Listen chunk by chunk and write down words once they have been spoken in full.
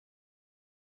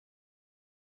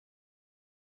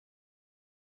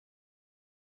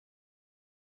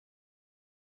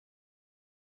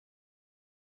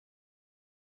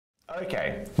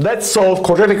Okay, let's solve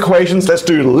quadratic equations. Let's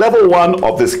do level 1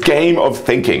 of this game of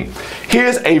thinking.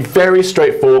 Here's a very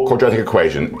straightforward quadratic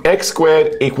equation. X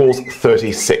squared equals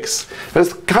 36.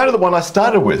 That's kind of the one I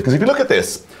started with, because if you look at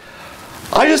this,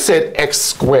 I just said x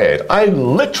squared. I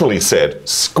literally said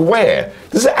square.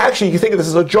 This is actually, you can think of this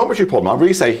as a geometry problem. I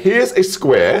really say, here's a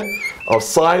square of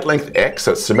side length x,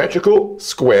 that's symmetrical,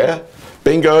 square,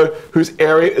 bingo, whose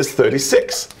area is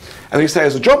 36. And you say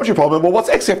as a geometry problem, well, what's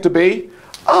x have to be?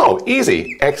 Oh,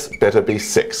 easy. X better be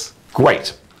 6.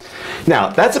 Great.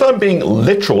 Now, that's if I'm being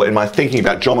literal in my thinking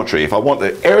about geometry. If I want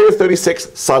the area of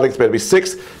 36, side length better be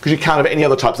 6, because you can't have any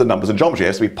other types of numbers in geometry. It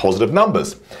has to be positive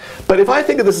numbers. But if I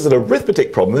think of this as an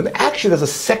arithmetic problem, then actually there's a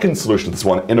second solution to this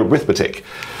one in arithmetic.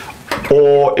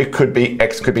 Or it could be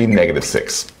x could be negative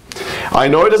 6. I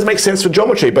know it doesn't make sense for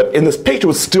geometry, but in this picture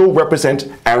would still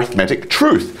represent arithmetic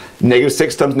truth. Negative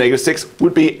 6 times negative 6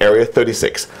 would be area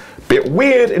 36. Bit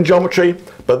weird in geometry,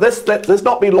 but let's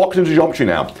not be locked into geometry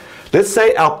now. Let's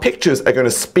say our pictures are going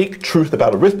to speak truth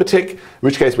about arithmetic, in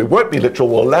which case we won't be literal,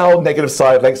 we'll allow negative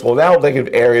side lengths, we'll allow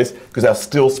negative areas, because they'll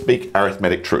still speak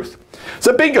arithmetic truth.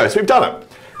 So bingo, so we've done it.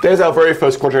 There's our very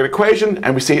first quadratic equation,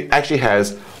 and we see it actually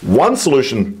has one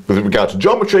solution with regard to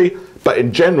geometry, but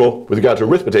in general, with regard to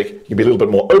arithmetic, you can be a little bit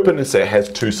more open and say it has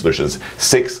two solutions,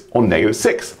 6 or negative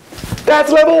 6.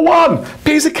 That's level 1,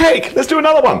 piece of cake. Let's do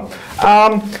another one.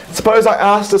 Suppose I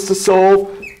asked us to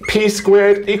solve p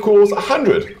squared equals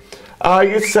 100.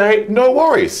 You'd say, no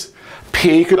worries.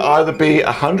 P could either be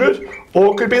 100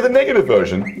 or it could be the negative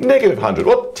version, negative 100.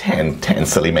 Well, 10,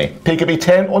 silly me. P could be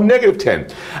 10 or negative 10.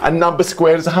 A number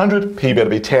squared is 100, P better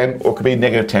be 10 or it could be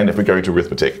negative 10 if we're going to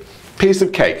arithmetic. Piece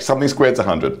of cake, something squared is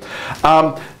 100.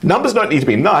 Numbers don't need to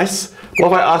be nice. What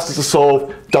if I asked us to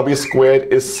solve w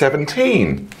squared is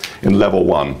 17 in level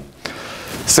 1?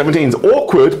 17 is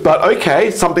awkward, but okay,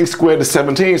 something squared is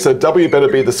 17, so w better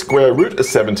be the square root of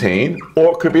 17,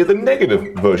 or it could be the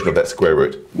negative version of that square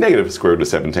root, negative square root of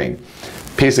 17.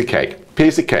 Piece of cake,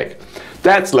 piece of cake.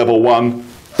 That's level 1,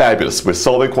 fabulous. We're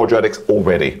solving quadratics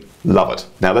already. Love it.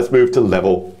 Now let's move to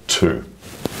level 2.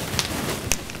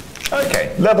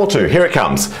 Okay, level 2, here it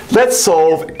comes. Let's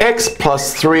solve x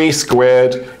plus 3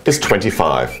 squared is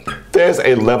 25. There's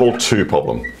a level 2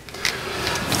 problem.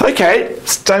 Okay,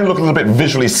 it's starting to look a little bit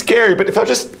visually scary, but if I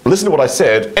just listen to what I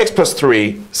said, x plus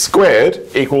 3 squared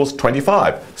equals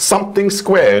 25. Something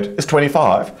squared is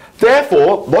 25.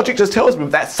 Therefore, logic just tells me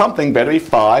that something better be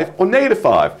 5 or negative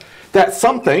 5. That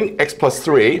something, x plus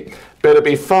 3, better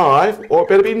be 5 or it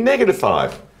better be negative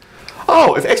 5.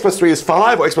 Oh, if x plus 3 is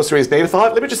 5 or x plus 3 is negative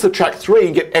 5, let me just subtract 3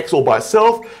 and get x all by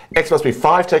itself. X must be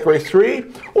 5 take away 3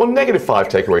 or negative 5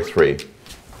 take away 3.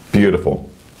 Beautiful.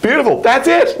 Beautiful. That's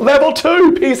it. Level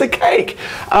 2. Piece of cake.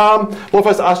 What if I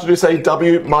was asked to do, say,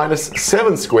 w minus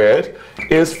 7 squared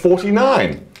is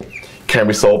 49? Can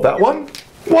we solve that one?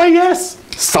 Why, yes.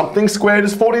 Something squared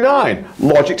is 49.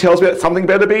 Logic tells me that something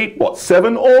better be, what,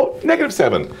 7 or negative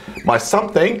 7? My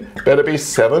something better be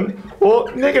 7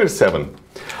 or negative 7.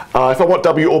 If I want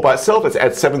w all by itself, let's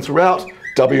add 7 throughout.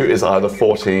 W is either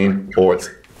 14 or it's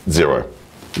 0.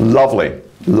 Lovely,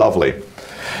 lovely.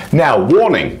 Now,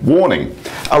 warning, warning.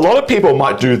 A lot of people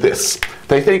might do this.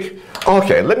 They think,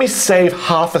 okay, let me save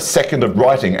half a second of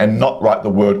writing and not write the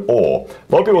word or.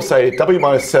 A lot of people say w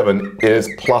minus 7 is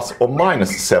plus or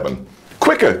minus 7.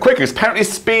 Quicker, quicker, apparently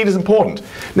speed is important.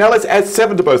 Now let's add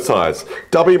 7 to both sides.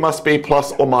 W must be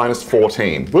plus or minus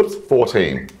 14. Whoops,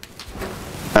 14.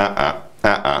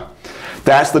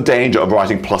 That's the danger of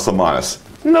writing plus or minus.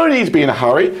 No need to be in a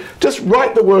hurry. Just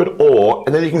write the word or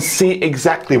and then you can see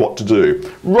exactly what to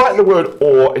do. Write the word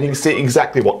or and you can see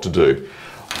exactly what to do.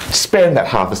 Spend that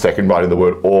half a second writing the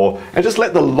word or and just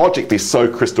let the logic be so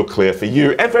crystal clear for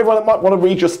you and for everyone that might want to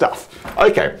read your stuff.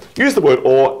 Okay, use the word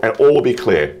or and all will be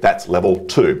clear. That's level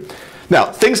 2. Now,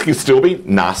 things can still be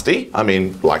nasty. I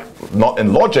mean, like, not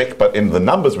in logic, but in the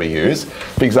numbers we use.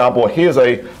 For example, here's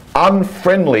a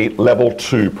unfriendly level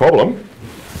 2 problem.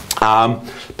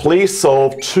 Please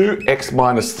solve 2x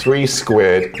minus 3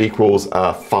 squared equals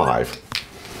 5.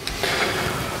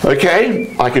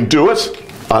 Okay, I can do it.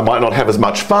 I might not have as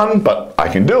much fun, but I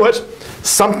can do it.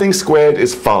 Something squared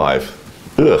is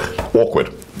 5. Ugh,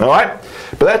 awkward. All right?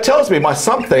 But that tells me my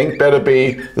something better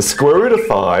be the square root of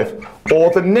 5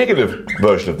 or the negative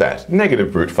version of that,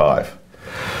 negative root 5.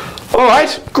 All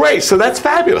right, great, so that's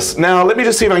fabulous. Now let me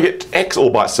just see if I can get x all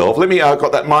by itself. Let me,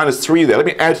 got that minus 3 there. Let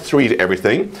me add 3 to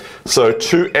everything. So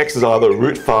 2x is either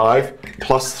root 5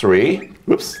 plus 3,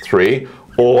 whoops, 3,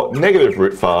 or negative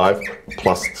root 5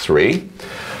 plus 3.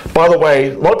 By the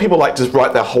way, a lot of people like to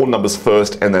write their whole numbers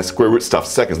first and their square root stuff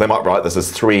second. They might write this as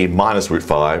 3 minus root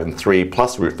 5 and 3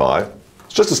 plus root 5.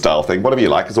 It's just a style thing, whatever you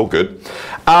like, it's all good.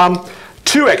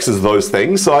 2x is those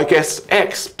things, so I guess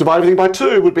x divided everything by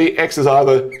 2 would be x is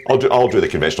either, I'll do the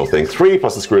conventional thing, 3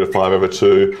 plus the square root of 5 over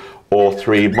 2, or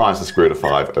 3 minus the square root of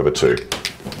 5 over 2.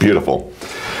 Beautiful.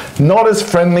 Not as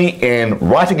friendly in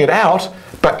writing it out,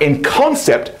 but in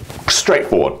concept,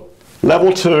 straightforward.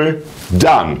 Level 2,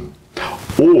 done.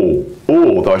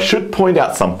 Though I should point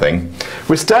out something.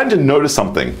 We're starting to notice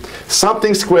something.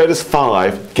 Something squared as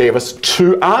 5 gave us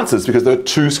 2 answers because there are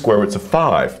 2 square roots of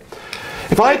 5.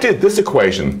 If I did this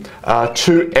equation,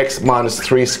 2x minus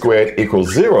 3 squared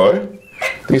equals 0, then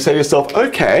you say to yourself,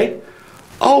 okay,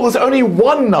 there's only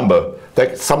one number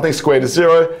that something squared is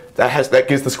 0, that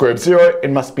gives the square root of 0,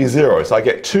 it must be 0. So I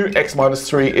get 2x minus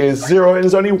 3 is 0, and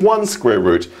there's only one square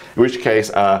root, in which case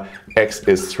x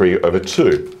is 3 over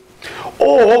 2.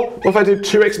 Or if I did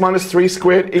 2x minus 3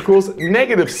 squared equals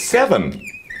negative 7.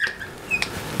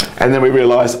 And then we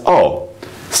realize,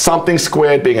 something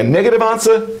squared being a negative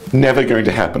answer, never going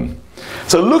to happen.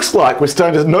 So it looks like we're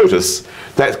starting to notice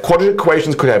that quadratic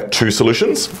equations could have 2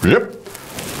 solutions. Yep.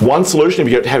 One solution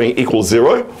if you're having equals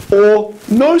 0, or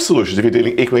no solutions if you're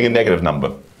equaling a negative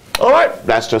number. All right,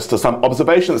 that's just some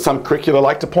observation that some curricula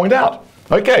like to point out.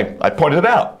 Okay, I pointed it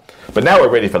out. But now we're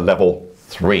ready for level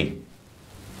 3.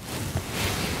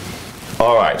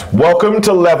 All right, welcome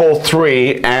to level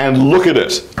 3, and look at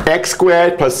it. X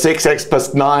squared plus 6x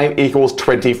plus 9 equals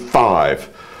 25.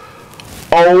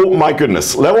 Oh my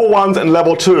goodness, level 1s and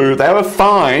level 2, they were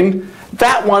fine.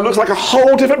 That one looks like a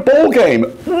whole different ball game.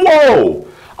 Whoa!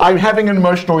 I'm having an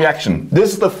emotional reaction.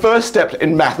 This is the first step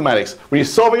in mathematics. When you're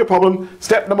solving a problem,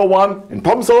 step number 1 in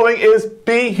problem solving is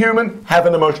be human, have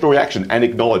an emotional reaction, and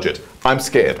acknowledge it. I'm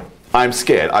scared. I'm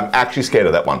scared. I'm actually scared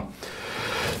of that one.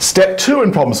 Step 2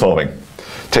 in problem solving.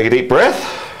 Take a deep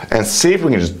breath and see if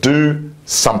we can just do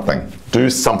something. Do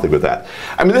something with that.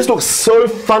 I mean, this looks so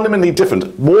fundamentally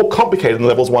different, more complicated than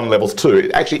levels 1 and levels 2.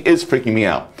 It actually is freaking me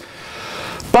out.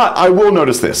 But I will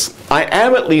notice this. I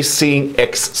am at least seeing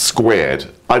x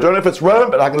squared. I don't know if it's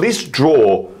relevant, but I can at least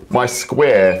draw my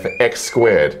square for x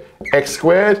squared. X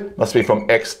squared must be from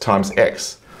x times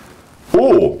x.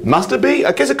 Ooh, must it be?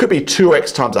 I guess it could be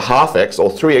 2x times a half x or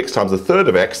 3x times a third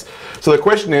of x. So the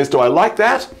question is, do I like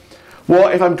that? Well,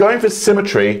 if I'm going for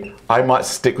symmetry, I might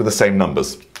stick with the same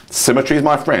numbers. Symmetry is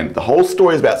my friend. The whole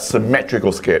story is about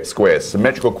symmetrical squares,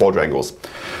 symmetrical quadrangles.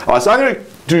 All right, so I'm going to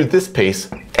do this piece,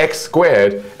 x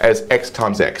squared, as x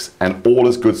times x, and all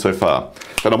is good so far.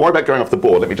 But I'm worried about going off the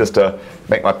board. Let me just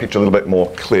make my picture a little bit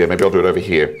more clear. Maybe I'll do it over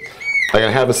here. I'm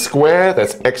going to have a square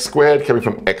that's x squared coming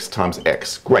from x times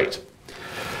x. Great.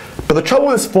 But the trouble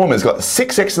with this formula is it's got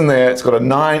 6x in there, it's got a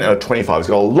 9 and a 25. It's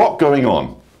got a lot going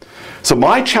on. So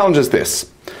my challenge is this.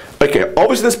 Okay,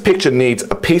 obviously this picture needs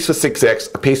a piece for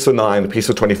 6x, a piece for 9, a piece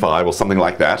for 25, or something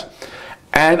like that.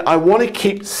 And I want to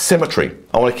keep symmetry.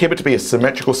 I want to keep it to be a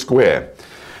symmetrical square.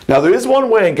 Now there is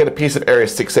one way I can get a piece of area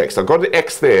 6x. I've got an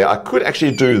x there. I could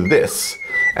actually do this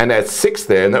and add 6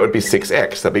 there, and that would be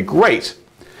 6x. That'd be great.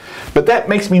 But that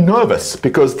makes me nervous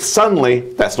because suddenly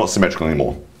that's not symmetrical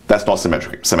anymore. That's not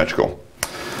symmetrical.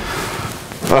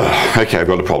 Okay, I've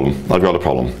got a problem. I've got a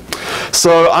problem.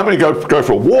 So I'm going to go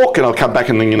for a walk, and I'll come back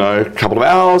in a couple of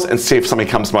hours and see if something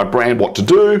comes to my brain what to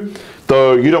do.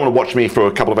 Though you don't want to watch me for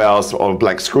a couple of hours on a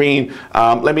blank screen,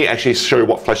 let me actually show you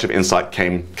what flash of insight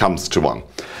comes to one.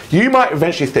 You might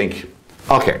eventually think,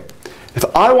 okay, if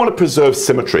I want to preserve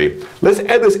symmetry, let's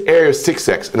add this area of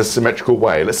 6x in a symmetrical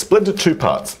way. Let's split into 2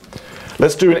 parts.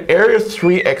 Let's do an area of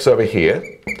 3x over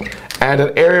here and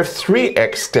an area of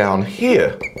 3x down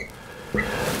here.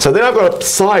 So then I've got a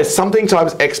side, something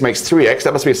times x makes 3x,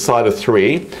 that must be a side of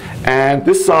 3. And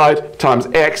this side times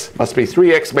x must be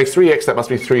 3x, makes 3x, that must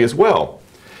be 3 as well.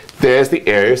 There's the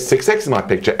area of 6x in my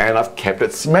picture, and I've kept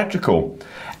it symmetrical.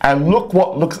 And look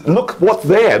what's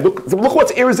there, look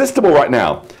what's irresistible right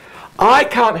now. I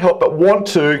can't help but want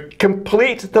to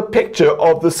complete the picture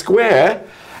of the square,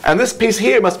 and this piece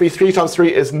here must be 3 times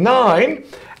 3 is 9,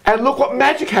 and look what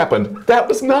magic happened, that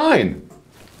was 9.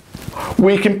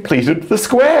 We completed the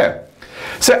square.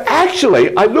 So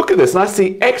actually, I look at this and I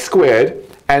see x squared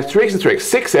and 3x and 3x,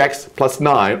 6x plus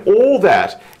 9, all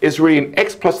that is really an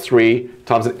x plus 3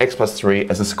 times an x plus 3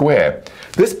 as a square.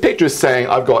 This picture is saying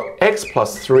I've got x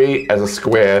plus 3 as a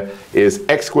square is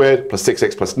x squared plus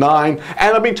 6x plus 9,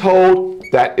 and I've been told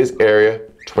that is area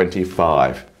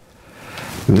 25.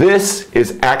 This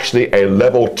is actually a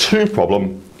level 2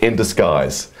 problem in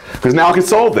disguise. Because now I can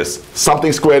solve this.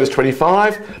 Something squared is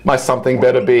 25. My something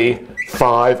better be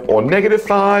 5 or negative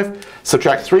 5.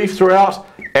 Subtract 3 throughout.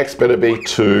 X better be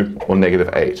 2 or negative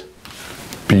 8.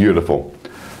 Beautiful.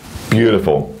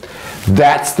 Beautiful.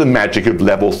 That's the magic of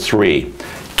level 3.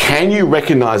 Can you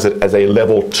recognize it as a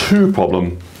level 2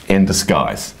 problem in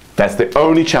disguise? That's the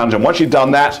only challenge, and once you've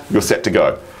done that, you're set to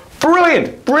go.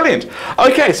 Brilliant, brilliant.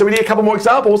 Okay, so we need a couple more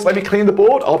examples. Let me clean the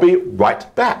board. I'll be right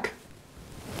back.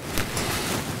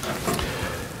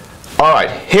 All right,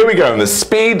 here we go in the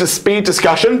speed to speed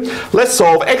discussion. Let's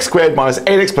solve x squared minus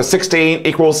 8x plus 16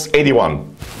 equals 81.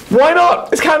 Why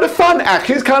not? It's kind of fun,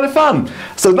 actually. It's kind of fun.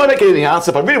 So not getting the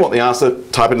answer. If I really want the answer,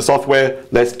 type in the software.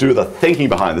 Let's do the thinking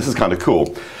behind this. This is kind of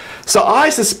cool. So I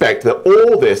suspect that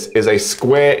all this is a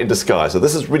square in disguise. So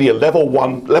this is really a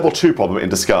level 2 problem in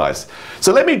disguise.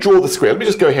 So let me draw the square. Let me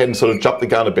just go ahead and sort of jump the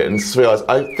gun a bit and realize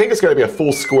I think it's going to be a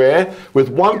full square with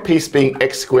one piece being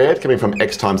x squared coming from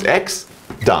x times x.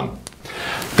 Done.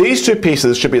 These two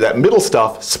pieces should be that middle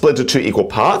stuff split into 2 equal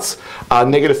parts,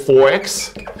 negative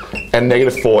 4x and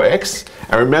negative 4x.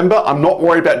 And remember, I'm not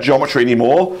worried about geometry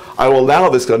anymore. I will allow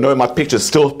this because I know my picture is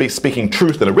still speaking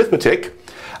truth in arithmetic.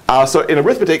 So in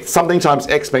arithmetic, something times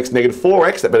x makes negative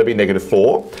 4x, that better be negative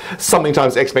 4. Something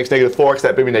times x makes negative 4x,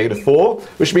 that better be negative 4.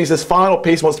 Which means this final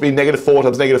piece wants to be negative 4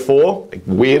 times negative 4.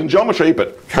 Weird in geometry,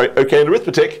 but okay in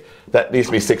arithmetic. That needs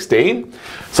to be 16.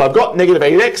 So I've got negative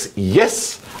 8x,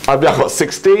 yes. I've now got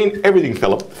 16. Everything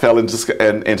fell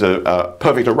into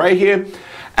perfect array here.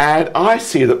 And I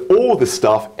see that all this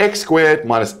stuff, x squared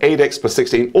minus 8x plus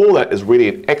 16, all that is really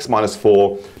an x minus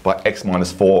 4 by x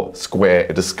minus 4 square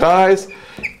in disguise.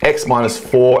 X minus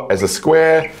 4 as a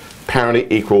square apparently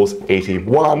equals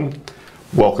 81.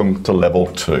 Welcome to level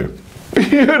 2.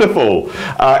 Beautiful.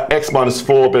 X minus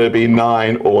 4 better be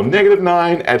 9 or negative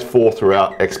 9. Add 4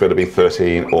 throughout. X better be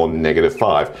 13 or negative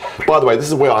 5. By the way, this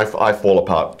is where I fall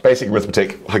apart. Basic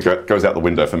arithmetic goes out the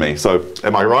window for me. So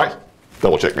am I right?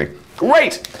 Double check me.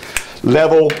 Great.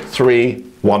 Level 3.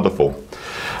 Wonderful.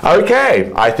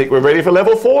 Okay, I think we're ready for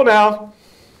level 4 now.